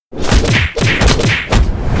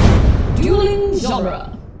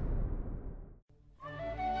genre.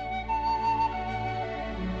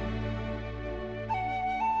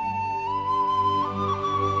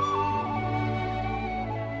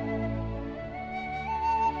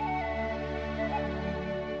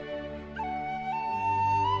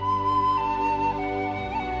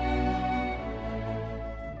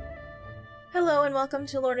 Hello and welcome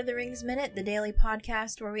to Lord of the Rings Minute, the daily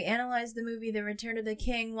podcast where we analyze the movie The Return of the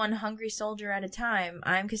King one hungry soldier at a time.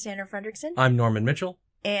 I'm Cassandra Fredrickson. I'm Norman Mitchell.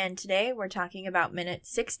 And today we're talking about minute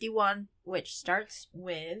 61, which starts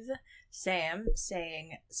with Sam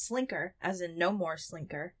saying slinker, as in no more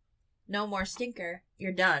slinker. No more stinker,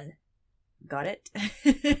 you're done. Got it?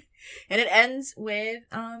 And it ends with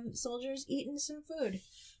soldiers eating some food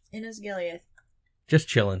in Osgiliath. Just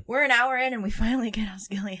chilling. We're an hour in and we finally get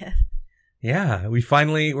Osgiliath. Yeah, we're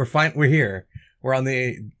here.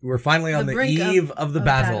 We're finally on the eve of the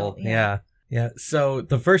battle. Yeah. So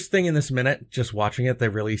the first thing in this minute, just watching it, that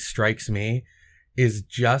really strikes me is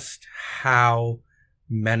just how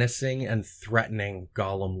menacing and threatening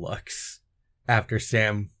Gollum looks after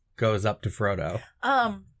Sam goes up to Frodo.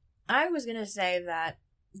 I was gonna say that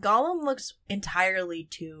Gollum looks entirely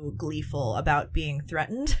too gleeful about being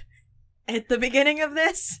threatened at the beginning of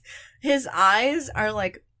this. His eyes are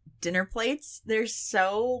like dinner plates. They're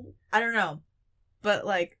so, I don't know, but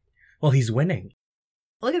like, well, he's winning.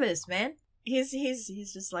 Look at this, man. He's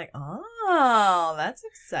just like, oh, that's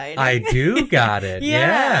exciting. I do got it.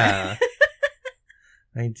 Yeah.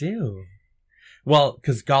 I do. Well,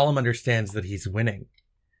 because Gollum understands that he's winning.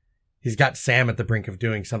 He's got Sam at the brink of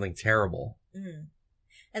doing something terrible. Mm.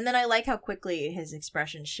 And then I like how quickly his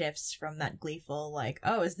expression shifts from that gleeful, like,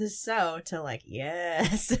 oh, is this so, to like,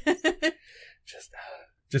 yes.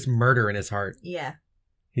 Just murder in his heart. Yeah.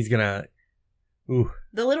 He's gonna... Ooh.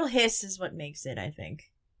 The little hiss is what makes it, I think.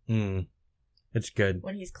 It's good.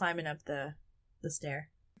 When he's climbing up the stair.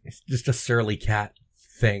 It's just a surly cat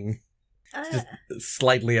thing. Just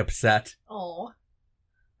slightly upset. Oh.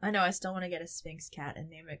 I know, I still want to get a Sphinx cat and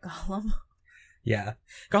name it Gollum. Yeah.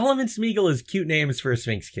 Gollum and Smeagol is cute names for a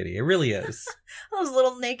Sphinx kitty. It really is. Those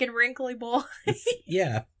little naked wrinkly boys.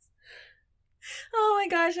 Yeah. Oh my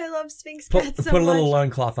gosh, I love Sphinx cats so much. Put a little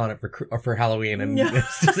loincloth on it for Halloween, and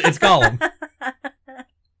it's Gollum.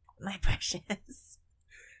 My precious.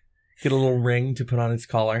 Get a little ring to put on its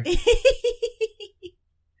collar.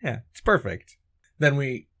 Yeah, it's perfect. Then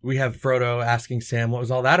we have Frodo asking Sam, what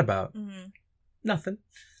was all that about? Mm-hmm. Nothing.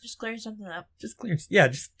 Just clearing something up. Just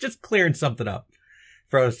clearing something up.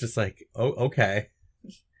 Frodo's just like, oh, okay.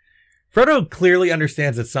 Frodo clearly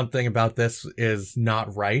understands that something about this is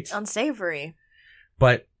not right. Unsavory.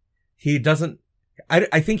 But he doesn't...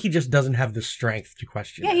 I think he just doesn't have the strength to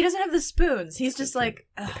question it. He doesn't have the spoons. He's just like,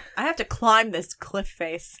 I have to climb this cliff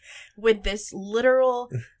face with this literal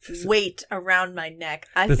weight around my neck.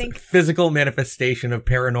 I think physical manifestation of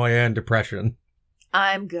paranoia and depression.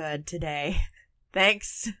 I'm good today.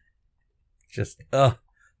 Thanks. Just,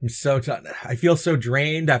 I'm so I feel so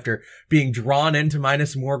drained after being drawn into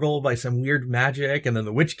Minas Morgul by some weird magic, and then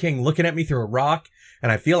the Witch King looking at me through a rock,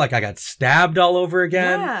 and I feel like I got stabbed all over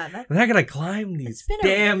again. Yeah. And I gotta climb these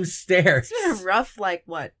damn stairs. It's been a rough, like,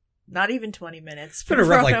 what? Not even 20 minutes. It's been a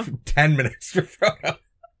rough, like, 10 minutes for Frodo.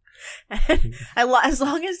 As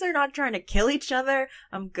long as they're not trying to kill each other,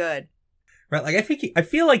 I'm good. Right, like, I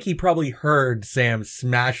feel like he probably heard Sam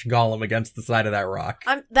smash Gollum against the side of that rock.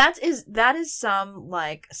 That is some,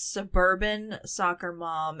 like, suburban soccer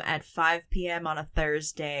mom at 5 p.m. on a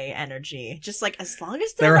Thursday energy. Just, like, as long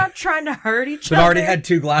as they're not trying to hurt each other. They've already had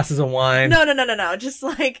 2 glasses of wine. No. Just,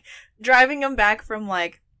 like, driving them back from,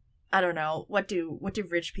 like, I don't know, what do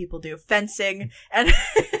rich people do? Fencing, and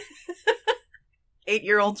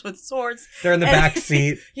 8-year-olds with swords. They're in the back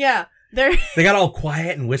seat. Yeah. They got all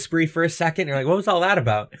quiet and whispery for a second. You're like, what was all that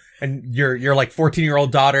about? And your like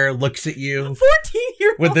 14-year-old daughter looks at you.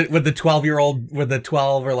 14-year-old with the 12-year-old with the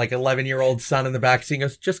 12 or like 11-year-old son in the back seat,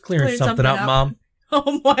 goes, just clearing something up, Mom.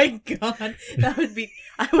 Oh my God, that would be.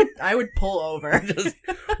 I would pull over. Just,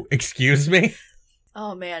 excuse me.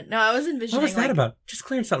 Oh man, no, I was envisioning. What was that about? Just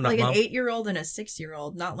clearing something up, Mom. Like an 8-year-old and a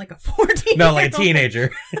 6-year-old, not like a 14-year-old. No, like a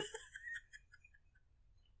teenager.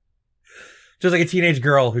 Just like a teenage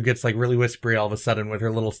girl who gets like really whispery all of a sudden with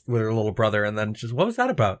her little brother, and then just, what was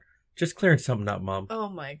that about? Just clearing something up, Mom. Oh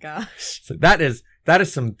my gosh. So that is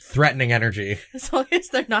some threatening energy. As long as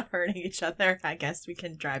they're not hurting each other, I guess we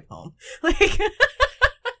can drive home. Like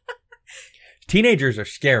teenagers are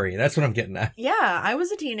scary. That's what I'm getting at. Yeah, I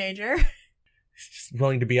was a teenager. Just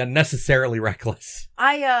willing to be unnecessarily reckless.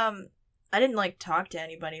 I didn't like talk to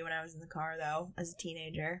anybody when I was in the car though, as a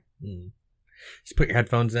teenager. Just put your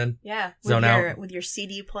headphones in. Yeah. Zone out. With your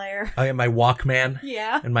CD player. I have my Walkman.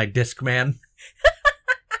 Yeah. And my Discman.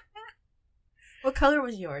 What color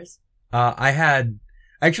was yours? I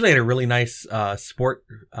actually had a really nice sport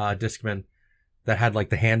Discman that had like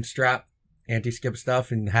the hand strap anti-skip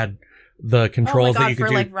stuff and had the controls that you could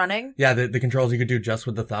do. Like running? Yeah, the controls you could do just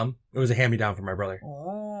with the thumb. It was a hand-me-down from my brother.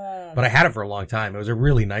 Oh. But I had it for a long time. It was a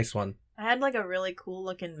really nice one. I had like a really cool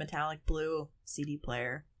looking metallic blue CD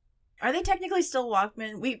player. Are they technically still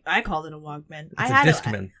Walkman? I called it a Walkman. It's a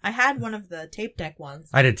Discman. I had one of the tape deck ones.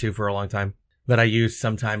 I did too for a long time. That I used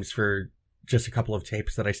sometimes for just a couple of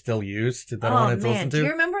tapes that I still use that I wanted to listen to. Do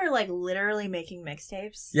you remember like literally making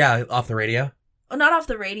mixtapes? Yeah, off the radio. Oh, not off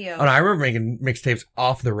the radio. Oh no, I remember making mixtapes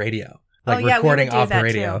off the radio. Like recording off the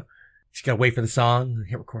radio. Too. Just gotta wait for the song and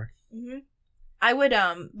hit record. Mm-hmm. I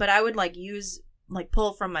would like use like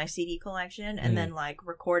pull from my CD collection and then like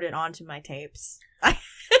record it onto my tapes.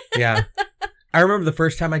 Yeah. I remember the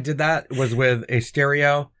first time I did that was with a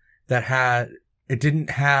stereo that it didn't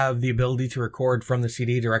have the ability to record from the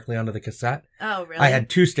CD directly onto the cassette. Oh, really? I had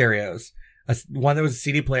two stereos. One that was a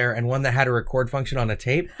CD player and one that had a record function on a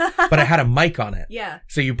tape, but it had a mic on it. Yeah.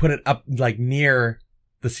 So you put it up like near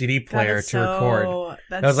the CD player to record.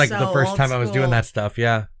 That was like the first time I was doing that stuff.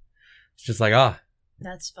 Yeah. It's just like,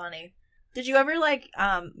 That's funny. Did you ever like,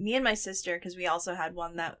 me and my sister, because we also had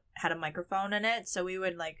one that had a microphone in it, so we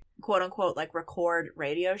would like, quote unquote, like record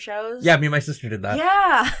radio shows? Yeah, me and my sister did that.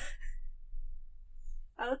 Yeah.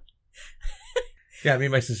 Yeah, me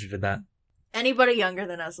and my sister did that. Anybody younger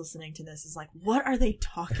than us listening to this is like, what are they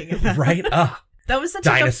talking about? Right? That was such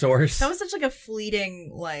dinosaurs. That was such like a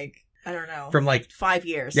fleeting, like, I don't know. From like 5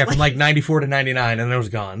 years. Yeah, from like 94 to 99, and then it was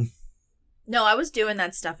gone. No, I was doing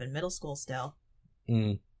that stuff in middle school still.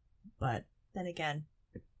 Mm. But then again,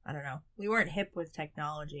 I don't know. We weren't hip with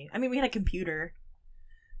technology. I mean, we had a computer.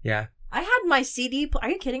 Yeah. I had my CD... Are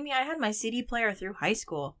you kidding me? I had my CD player through high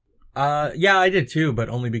school. Yeah, I did too, but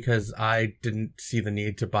only because I didn't see the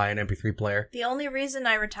need to buy an MP3 player. The only reason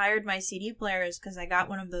I retired my CD player is because I got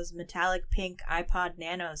one of those metallic pink iPod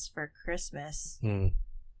Nanos for Christmas.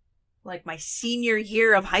 Like my senior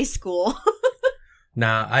year of high school.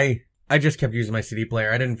 Nah, I just kept using my CD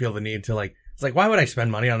player. I didn't feel the need to like... It's like, why would I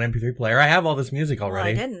spend money on an MP3 player? I have all this music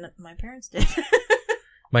already. Well, I didn't. My parents did.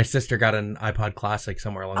 My sister got an iPod Classic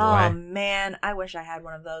somewhere along the way. Oh, man. I wish I had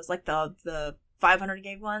one of those. Like the 500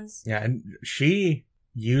 gig ones. Yeah, and she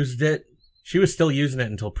used it. She was still using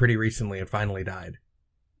it until pretty recently. It finally died.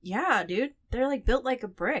 Yeah, dude. They're like built like a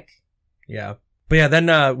brick. Yeah. But yeah,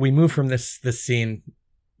 then we moved from this scene.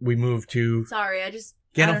 We moved to... Sorry, I just...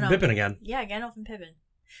 Gandalf and Pippin again. Yeah, Gandalf and Pippin.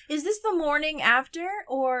 Is this the morning after,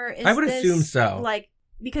 or is I would assume so. Like,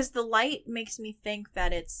 because the light makes me think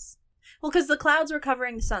that it's... Well, because the clouds were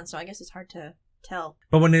covering the sun, so I guess it's hard to tell.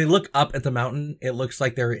 But when they look up at the mountain, it looks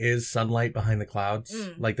like there is sunlight behind the clouds.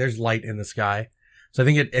 Like, there's light in the sky. So I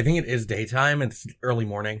think it is daytime. It's early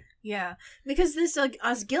morning. Yeah, because this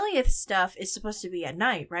Osgiliath stuff is supposed to be at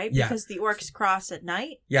night, right? Yeah. Because the orcs cross at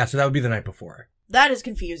night? Yeah, so that would be the night before. That is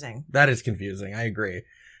confusing. That is confusing. I agree.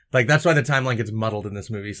 Like, that's why the timeline gets muddled in this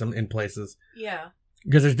movie in places. Yeah.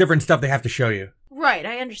 Because there's different stuff they have to show you. Right,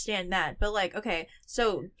 I understand that. But, like, okay,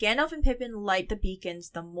 so Gandalf and Pippin light the beacons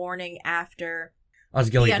the morning after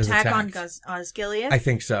Osgiliath the attack on Osgiliath? I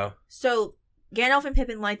think so. So, Gandalf and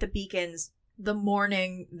Pippin light the beacons the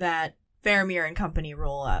morning that Faramir and company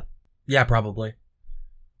roll up. Yeah, probably.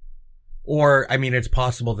 Or, I mean, it's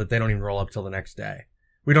possible that they don't even roll up till the next day.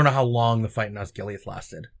 We don't know how long the fight in Osgiliath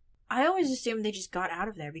lasted. I always assumed they just got out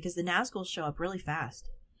of there because the Nazgûl show up really fast.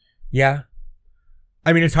 Yeah.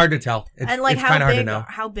 I mean, it's hard to tell. It's kind of hard to know.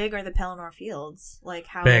 How big are the Pelennor fields? Like,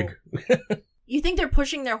 how big? You think they're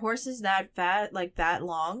pushing their horses that fat, like that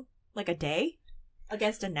long? Like a day?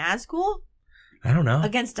 Against a Nazgûl? I don't know.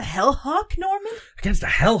 Against a Hellhawk, Norman? Against a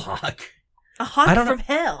Hellhawk? A hawk from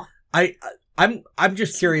hell. I'm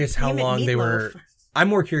just curious how long they were... I'm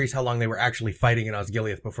more curious how long they were actually fighting in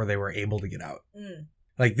Osgiliath before they were able to get out.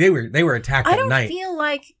 Like, they were attacked at night. I don't feel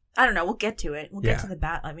like... I don't know, we'll get to it. We'll get to the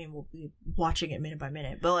bat. I mean, we'll be watching it minute by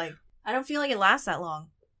minute. But, like, I don't feel like it lasts that long.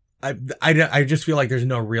 I just feel like there's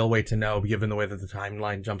no real way to know, given the way that the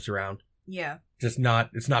timeline jumps around. Yeah. It's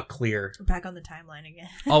not clear. We're back on the timeline again.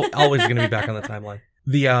 Always going to be back on the timeline.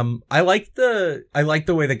 I like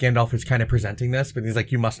the way that Gandalf is kind of presenting this, but he's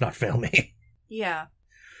like, you must not fail me. Yeah.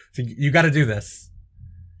 So you got to do this.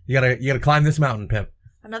 You got to climb this mountain, Pip.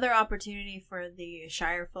 Another opportunity for the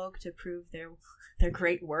Shire folk to prove their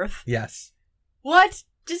great worth. Yes. What?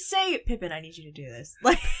 Just say, Pippin, I need you to do this.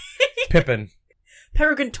 Like Pippin.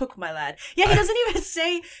 Peregrine Took, my lad. Yeah, he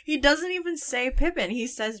doesn't even say Pippin. He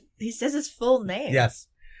says his full name. Yes.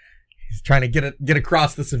 He's trying to get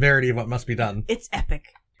across the severity of what must be done. It's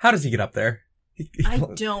epic. How does he get up there? I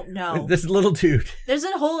don't know. This little dude. There's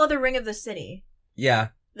a whole other ring of the city. Yeah.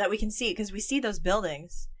 That we can see, because we see those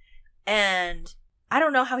buildings. And I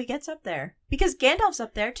don't know how he gets up there. Because Gandalf's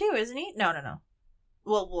up there too, isn't he? No.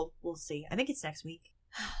 Well, we'll see. I think it's next week.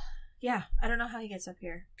 Yeah, I don't know how he gets up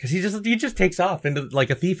here. Because he just takes off into like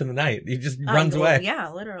a thief in the night. He just runs away. Yeah,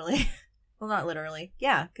 literally. Well, not literally.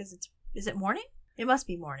 Yeah, because is it morning? It must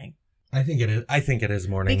be morning. I think it is. I think it is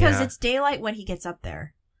morning. Because it's daylight when he gets up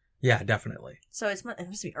there. Yeah, definitely. So it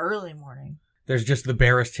must be early morning. There's just the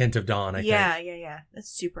barest hint of dawn, I think. Yeah. That's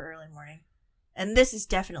super early morning. And this is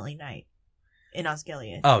definitely night in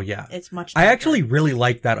Osgiliath. Oh, yeah. It's much darker. I actually really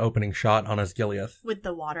like that opening shot on Osgiliath. With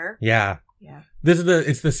the water? Yeah. Yeah.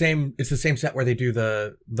 It's the same set where they do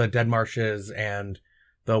the Dead Marshes and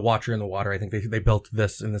the Watcher in the Water. I think they built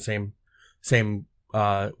this in the same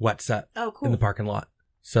wet set. Oh, cool. In the parking lot.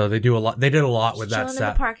 So they did a lot with that set.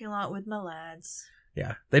 In the parking lot with my lads.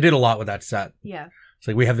 Yeah. They did a lot with that set. Yeah. It's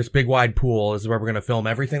like we have this big wide pool. This is where we're going to film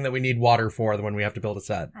everything that we need water for when we have to build a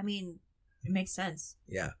set. I mean, it makes sense.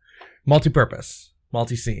 Yeah. Multi-purpose.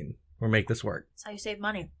 Multi-scene. We'll make this work. That's how you save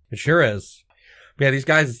money. It sure is. But yeah, these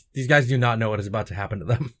guys do not know what is about to happen to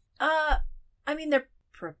them. I mean, they're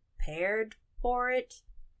prepared for it,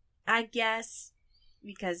 I guess,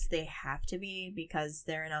 because they have to be, because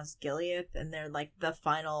they're in Osgiliath and they're like the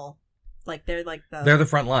final, like they're the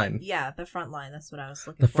front line. Yeah, the front line. That's what I was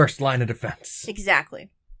looking for. The first line of defense.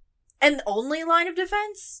 Exactly. And the only line of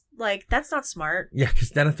defense? Like, that's not smart. Yeah,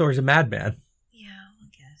 because Denethor is a madman. Yeah, I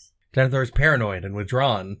guess. Denethor is paranoid and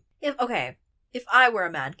withdrawn. If I were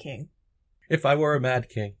a mad king. If I were a mad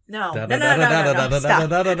king. No. Stop. God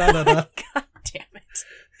damn it.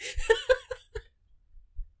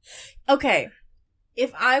 Okay.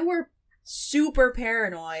 If I were super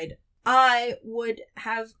paranoid, I would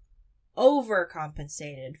have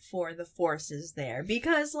overcompensated for the forces there.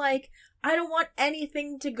 Because, like, I don't want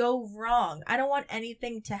anything to go wrong. I don't want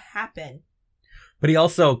anything to happen. But he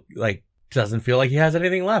also, like, doesn't feel like he has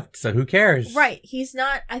anything left, so who cares? Right. He's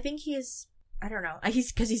not, I think he's, I don't know.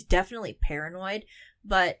 Because he's definitely paranoid,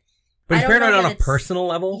 but he's paranoid on a personal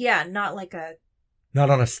level? Yeah, not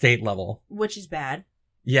on a state level. Which is bad.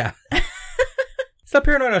 Yeah. He's not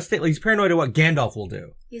paranoid on a state level. He's paranoid at what Gandalf will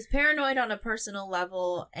do. He's paranoid on a personal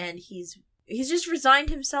level, and he's just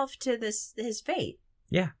resigned himself to his fate.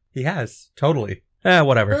 Yeah, he has. Totally.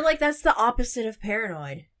 Whatever. But, like, that's the opposite of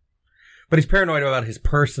paranoid. But he's paranoid about his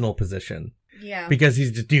personal position. Yeah. Because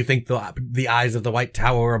do you think the eyes of the White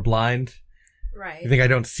Tower are blind? Right. You think I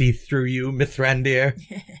don't see through you, Mithrandir?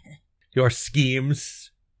 Your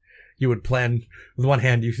schemes. You would plan with one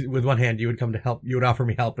hand. You would come to help. You would offer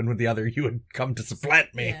me help, and with the other, you would come to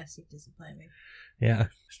supplant me. Yes, you supplant me. Yeah,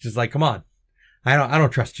 it's just like, come on, I don't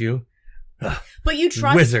trust you. Ugh. But you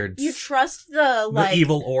trust wizards. You trust the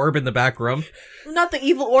evil orb in the back room. Not the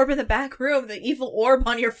evil orb in the back room. The evil orb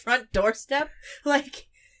on your front doorstep. Like,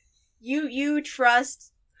 you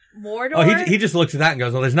trust Mordor. Oh, he just looks at that and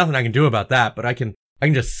goes, "Well, there's nothing I can do about that, but I can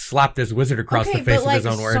just slap this wizard across the face with his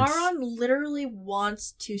own words." Sauron literally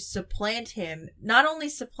wants to supplant him. Not only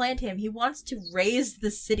supplant him, he wants to raise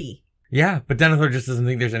the city. Yeah, but Denethor just doesn't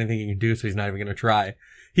think there's anything he can do, so he's not even going to try.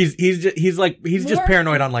 He's just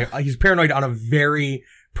paranoid on he's paranoid on a very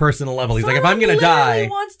personal level. He's like, if I'm going to die, he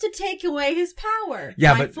wants to take away his power.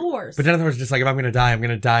 Yeah, by force. But Denethor's just like, if I'm going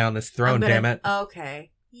to die on this throne. Damn it.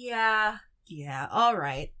 Okay. Yeah. All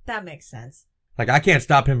right. That makes sense. Like, I can't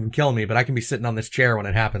stop him from killing me, but I can be sitting on this chair when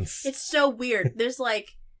it happens. It's so weird. There's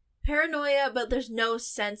like paranoia, but there's no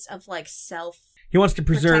sense of like self. He wants to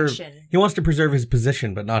preserve. He wants to preserve his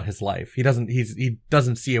position, but not his life. He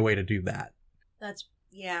doesn't see a way to do that.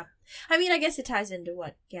 Yeah. I mean, I guess it ties into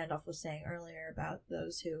what Gandalf was saying earlier about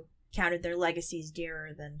those who counted their legacies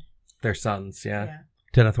dearer than their sons. Yeah.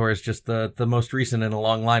 Denethor is just the most recent in a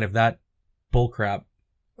long line of that bullcrap.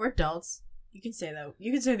 We're adults. You can say that.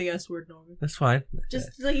 You can say the S word, Norman. That's fine.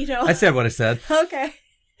 Just so you know. I said what I said. Okay.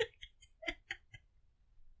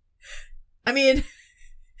 I mean,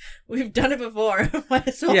 we've done it before. Might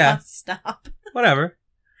as well not stop. Whatever.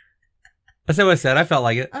 I said what I said. I felt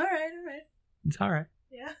like it. All right. It's all right.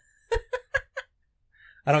 Yeah.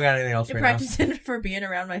 I don't got anything else You're right now. Practicing for being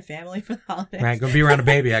around my family for the holidays. Right, gonna be around a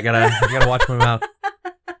baby. I gotta watch my mouth.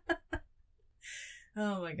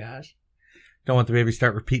 Oh my gosh. Don't want the baby to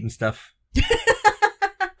start repeating stuff.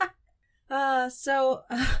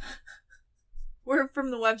 We're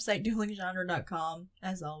from the website duelinggenre.com,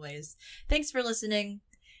 as always. Thanks for listening.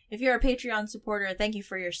 If you're a Patreon supporter, thank you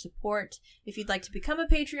for your support. If you'd like to become a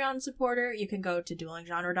Patreon supporter, you can go to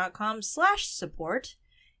duelinggenre.com/support,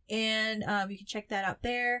 and you can check that out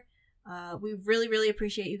there. We really, really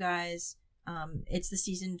appreciate you guys. It's the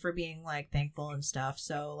season for being like thankful and stuff.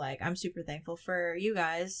 So like, I'm super thankful for you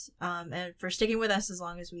guys, and for sticking with us as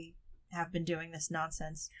long as we have been doing this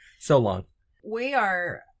nonsense. So long. We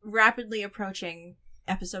are rapidly approaching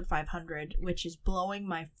episode 500, which is blowing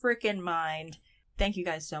my freaking mind. Thank you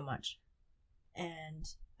guys so much. And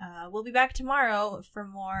we'll be back tomorrow for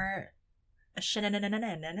more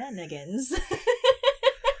shenanigans.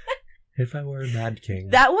 If I were a Mad King.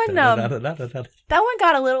 That one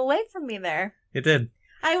got a little away from me there. It did.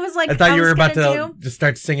 I was like, I thought you were about to just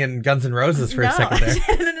start singing Guns N' Roses for a second there.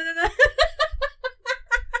 No.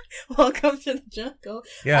 Welcome to the jungle.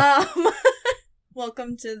 Yeah.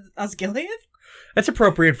 Welcome to Osgiliath. That's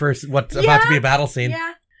appropriate for what's about to be a battle scene.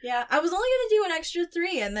 Yeah. I was only going to do an extra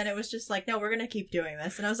 3, and then it was just like, no, we're going to keep doing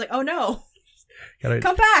this. And I was like, oh no.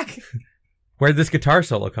 Come back. Where'd this guitar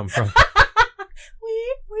solo come from?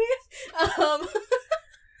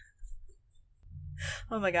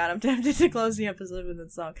 Oh my god, I'm tempted to close the episode with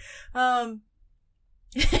that song.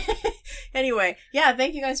 Anyway, yeah,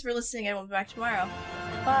 thank you guys for listening, and we'll be back tomorrow.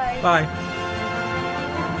 Bye. Bye.